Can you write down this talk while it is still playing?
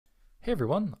Hey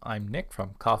everyone, I'm Nick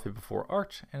from Coffee Before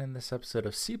Art, and in this episode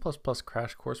of C++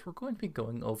 Crash Course, we're going to be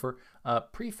going over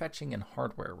prefetching in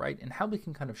hardware, right? And how we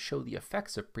can kind of show the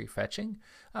effects of prefetching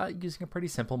using a pretty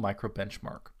simple micro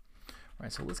benchmark.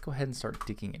 Right, so let's go ahead and start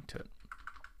digging into it.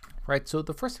 Right, so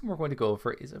the first thing we're going to go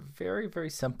over is a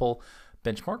very simple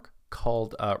benchmark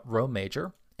called row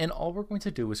major, and all we're going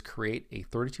to do is create a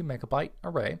 32 megabyte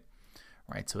array.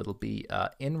 Right, so it'll be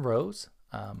in rows.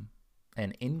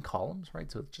 And in columns,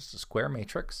 right? So it's just a square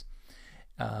matrix,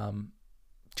 2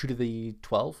 to the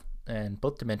 12 in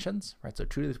both dimensions, right? So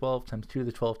 2 to the 12 times 2 to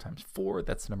the 12 times 4,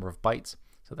 that's the number of bytes.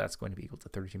 So that's going to be equal to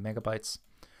 32 megabytes.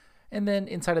 And then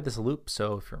inside of this loop,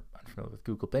 so if you're unfamiliar with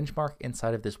Google Benchmark,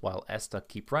 inside of this while s duck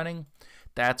keep running,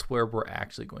 that's where we're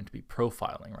actually going to be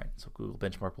profiling, right? So Google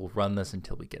Benchmark will run this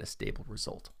until we get a stable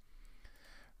result.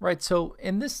 Right, so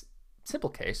in this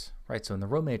simple case, right? So in the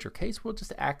row major case, we'll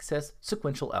just access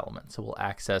sequential elements. So we'll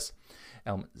access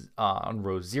elements on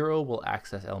row 0, we'll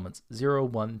access elements 0,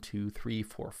 1, 2, 3,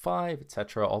 4, 5,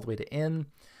 etc., all the way to n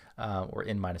or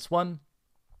n minus 1.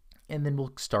 And then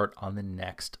we'll start on the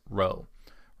next row.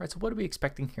 Right? So what are we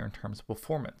expecting here in terms of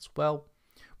performance? Well,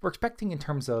 we're expecting in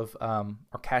terms of our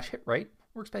cache hit rate,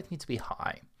 we're expecting it to be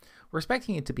high. We're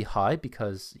expecting it to be high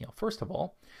because, first of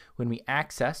all, when we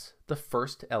access the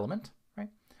first element,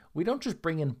 we don't just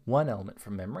bring in one element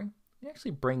from memory, we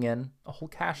actually bring in a whole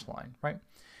cache line, right?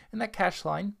 And that cache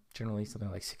line, generally something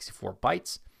like 64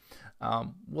 bytes,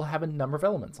 will have a number of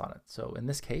elements on it. So in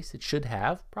this case, it should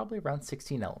have probably around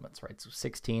 16 elements, right? So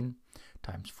 16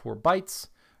 times 4 bytes,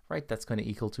 right? That's going to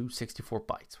equal to 64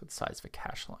 bytes with the size of a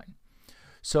cache line.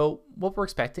 So what we're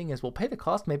expecting is we'll pay the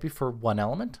cost maybe for one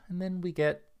element, and then we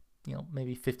get,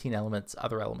 maybe 15 elements,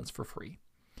 other elements for free.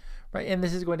 Right, and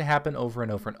this is going to happen over and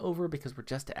over and over because we're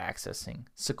just accessing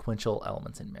sequential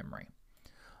elements in memory.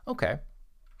 Okay,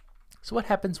 so what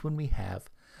happens when we have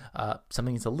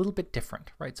something that's a little bit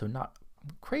different, right? So not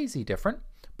crazy different,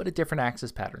 but a different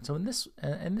access pattern. So in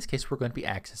this case, we're going to be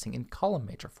accessing in column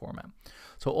major format.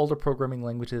 So older programming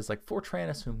languages like Fortran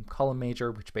assume column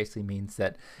major, which basically means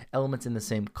that elements in the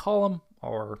same column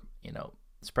are,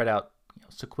 spread out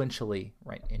sequentially,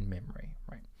 right, in memory,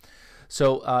 right?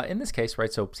 So in this case,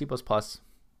 right, so C++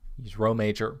 use row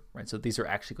major, right? So these are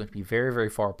actually going to be very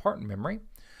far apart in memory.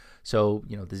 So,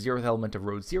 the 0th element of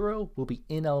row 0 will be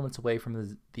in elements away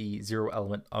from the 0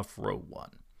 element of row 1,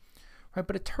 right?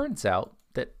 But it turns out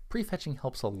that prefetching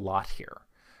helps a lot here,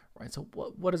 right? So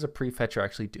what does a prefetcher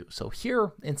actually do? So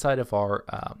here inside of our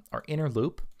inner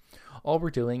loop, all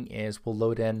we're doing is we'll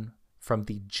load in from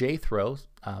the jth row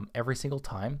every single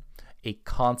time a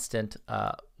constant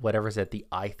whatever's at the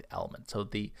ith element. So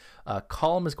the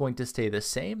column is going to stay the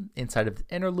same inside of the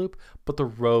inner loop, but the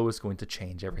row is going to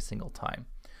change every single time.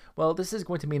 Well, this is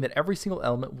going to mean that every single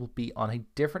element will be on a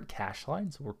different cache line,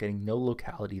 so we're getting no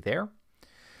locality there.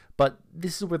 But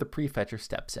this is where the prefetcher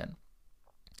steps in.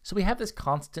 So we have this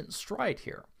constant stride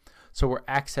here. So we're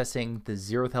accessing the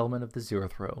 0th element of the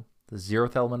 0th row, the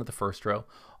 0th element of the first row,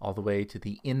 all the way to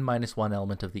the n minus 1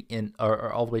 element of the n,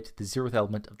 or all the way to the 0th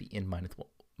element of the n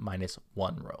minus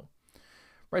 1 row.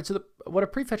 Right, so what a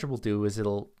prefetcher will do is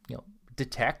it'll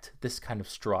detect this kind of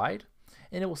stride,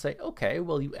 and it will say, okay,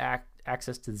 well, you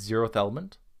access the 0th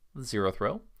element, the 0th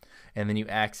row, and then you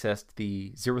accessed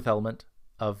the 0th element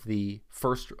of the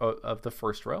first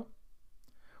row.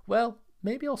 Well,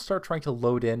 maybe I'll start trying to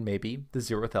load in maybe the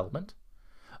 0th element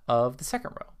of the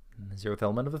second row, and the 0th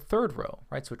element of the third row,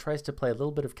 right? So it tries to play a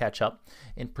little bit of catch up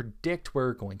and predict where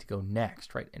we're going to go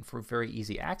next, right? And for very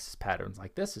easy access patterns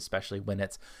like this, especially when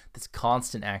it's this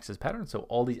constant access pattern, so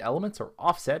all these elements are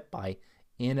offset by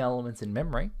n elements in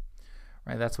memory,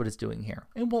 right? That's what it's doing here.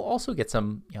 And we'll also get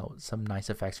some, some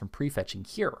nice effects from prefetching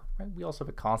here, right? We also have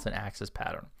a constant access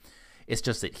pattern. It's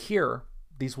just that here,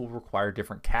 these will require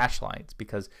different cache lines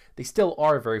because they still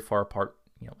are very far apart,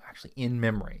 actually in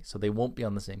memory, so they won't be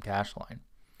on the same cache line.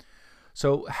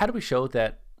 So how do we show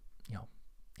that,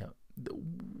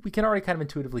 we can already kind of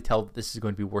intuitively tell that this is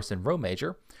going to be worse than row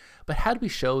major, but how do we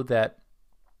show that,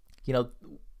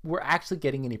 we're actually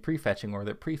getting any prefetching or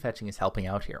that prefetching is helping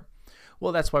out here?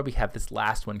 Well, that's why we have this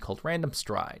last one called random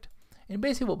stride. And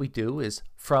basically what we do is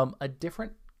from a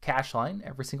different cache line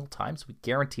every single time, so we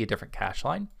guarantee a different cache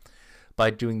line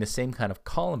by doing the same kind of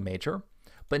column major,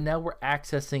 but now we're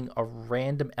accessing a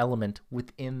random element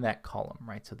within that column,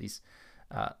 right? So these,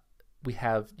 we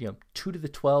have 2 to the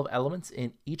 12 elements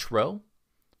in each row,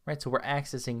 right? So we're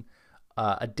accessing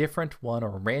a different one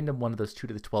or a random one of those 2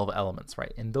 to the 12 elements,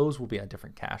 right? And those will be on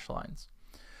different cache lines.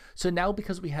 So now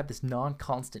because we have this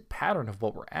non-constant pattern of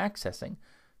what we're accessing,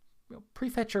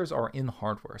 prefetchers are in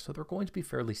hardware, so they're going to be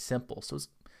fairly simple. So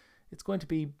it's going to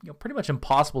be pretty much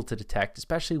impossible to detect,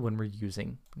 especially when we're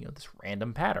using this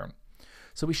random pattern.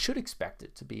 So we should expect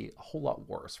it to be a whole lot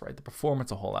worse, right? The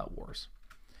performance a whole lot worse.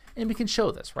 And we can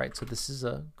show this, right? So this is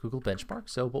a Google benchmark.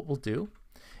 So what we'll do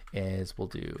is we'll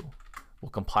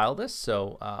compile this.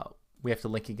 So we have to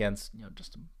link against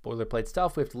just boilerplate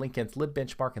stuff. We have to link against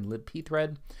libbenchmark and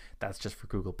libpthread. That's just for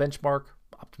Google benchmark.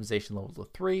 Optimization level of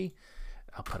 3.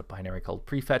 I'll put a binary called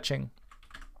prefetching.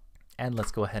 And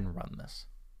let's go ahead and run this.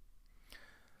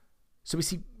 So we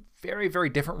see very, very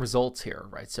different results here,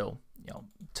 right? So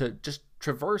to just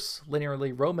traverse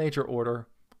linearly row major order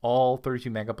all 32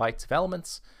 megabytes of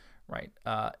elements, right?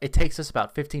 It takes us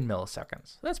about 15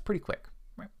 milliseconds. That's pretty quick,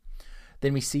 right?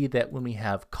 Then we see that when we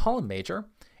have column major,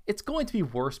 it's going to be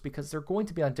worse because they're going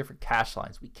to be on different cache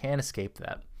lines. We can't escape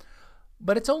that.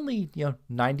 But it's only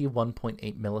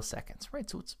 91.8 milliseconds, right?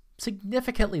 So it's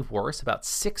significantly worse, about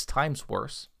 6 times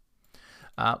worse.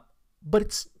 But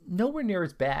it's nowhere near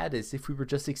as bad as if we were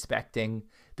just expecting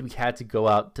that we had to go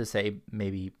out to, say,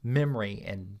 maybe memory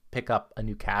and pick up a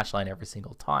new cache line every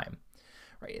single time,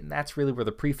 right? And that's really where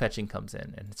the prefetching comes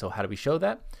in. And so how do we show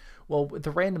that? Well, with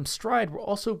the random stride, we're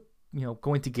also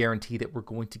going to guarantee that we're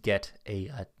going to get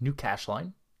a new cache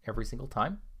line every single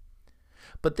time.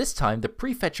 But this time, the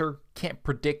prefetcher can't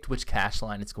predict which cache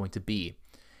line it's going to be.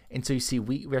 And so you see,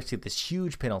 we actually have this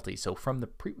huge penalty. So from the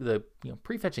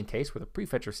prefetching case where the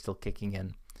prefetcher is still kicking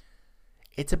in,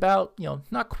 it's about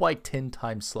not quite 10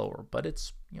 times slower, but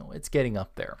it's it's getting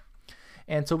up there.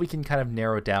 And so we can kind of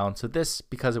narrow down. So this,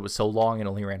 because it was so long, it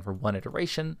only ran for 1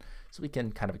 iteration. So we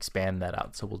can kind of expand that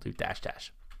out. So we'll do dash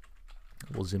dash.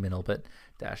 We'll zoom in a little bit.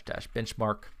 Dash dash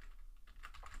benchmark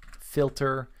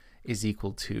filter is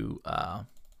equal to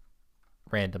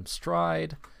random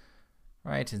stride,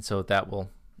 right? And so that will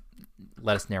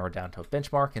let us narrow down to a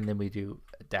benchmark, and then we do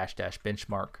dash dash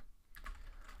benchmark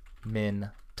min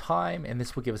time, and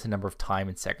this will give us a number of time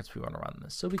in seconds we want to run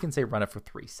this. So we can say run it for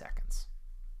 3 seconds.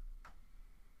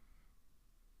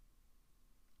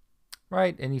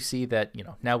 Right, and you see that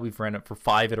now we've run it for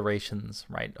 5 iterations,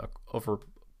 right, over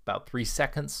about 3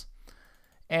 seconds,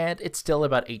 and it's still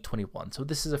about 821. So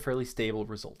this is a fairly stable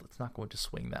result. It's not going to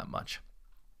swing that much.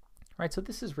 Right, so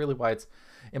this is really why it's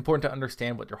important to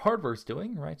understand what your hardware is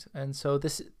doing, right? And so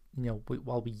this,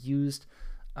 while we used,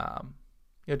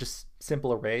 just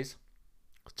simple arrays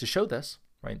to show this,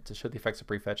 right, to show the effects of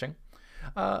prefetching,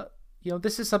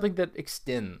 this is something that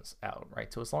extends out,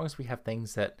 right? So as long as we have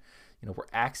things that, we're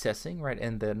accessing, right,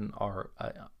 and then our,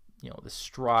 the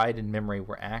stride in memory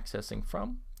we're accessing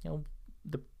from,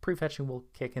 the prefetching will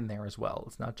kick in there as well.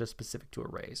 It's not just specific to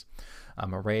arrays.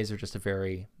 Arrays are just a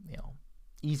very,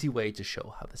 easy way to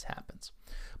show how this happens.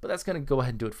 But that's going to go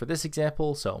ahead and do it for this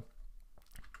example. So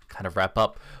kind of wrap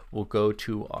up, we'll go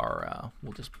to our,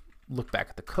 we'll just look back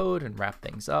at the code and wrap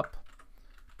things up.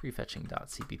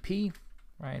 Prefetching.cpp,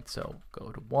 right? So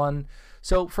go to 1.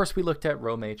 So first we looked at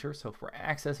row major. So if we're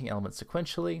accessing elements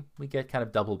sequentially, we get kind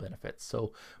of double benefits.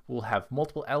 So we'll have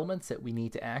multiple elements that we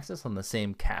need to access on the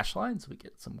same cache line. So we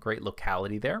get some great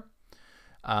locality there.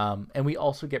 And we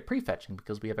also get prefetching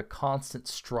because we have a constant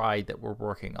stride that we're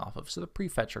working off of. So the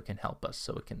prefetcher can help us,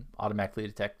 so it can automatically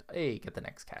detect, hey, get the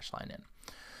next cache line in.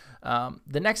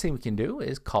 The next thing we can do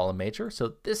is column major.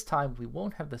 So this time we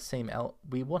won't have the same,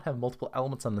 we won't have multiple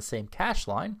elements on the same cache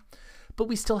line, but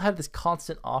we still have this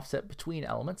constant offset between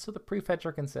elements. So the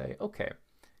prefetcher can say, okay,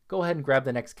 go ahead and grab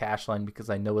the next cache line because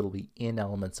I know it'll be in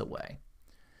elements away.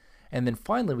 And then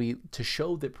finally, to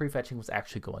show that prefetching was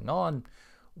actually going on,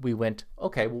 we went,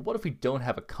 okay, well, what if we don't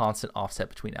have a constant offset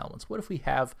between elements? What if we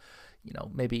have,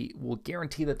 maybe we'll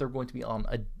guarantee that they're going to be on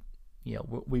a,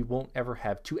 we won't ever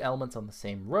have 2 elements on the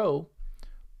same row,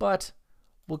 but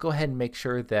we'll go ahead and make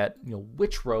sure that,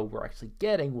 which row we're actually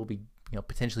getting will be,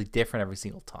 potentially different every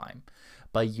single time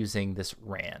by using this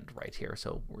rand right here.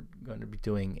 So we're going to be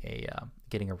doing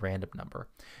getting a random number.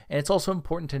 And it's also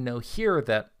important to know here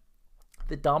that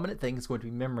the dominant thing is going to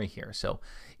be memory here. So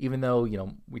even though,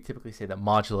 we typically say that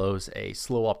modulo is a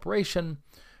slow operation,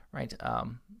 right?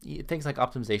 Things like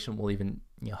optimization will even,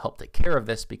 help take care of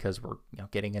this because we're,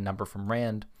 getting a number from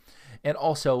rand. And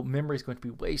also memory is going to be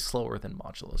way slower than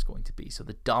modulo is going to be. So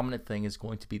the dominant thing is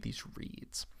going to be these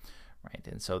reads, right?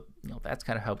 And so, that's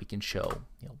kind of how we can show,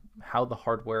 how the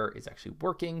hardware is actually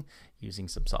working using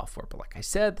some software. But like I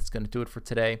said, that's going to do it for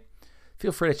today.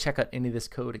 Feel free to check out any of this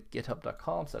code at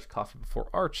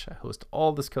github.com/coffeebeforearch. I host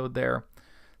all this code there.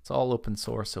 It's all open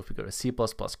source. So if we go to C++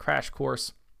 Crash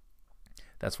Course,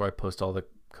 that's where I post all the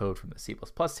code from the C++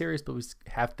 series, but we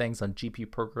have things on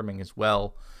GPU programming as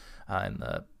well in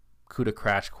the CUDA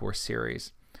Crash Course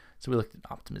series. So we looked at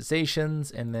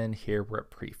optimizations, and then here we're at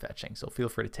prefetching. So feel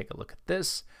free to take a look at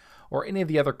this, or any of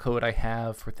the other code I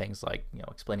have for things like,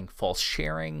 explaining false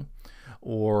sharing,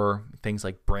 or things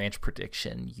like branch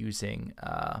prediction using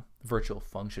virtual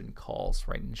function calls,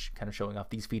 right? And kind of showing off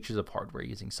these features of hardware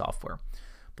using software.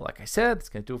 But like I said, that's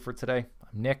going to do it for today.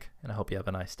 I'm Nick, and I hope you have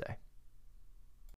a nice day.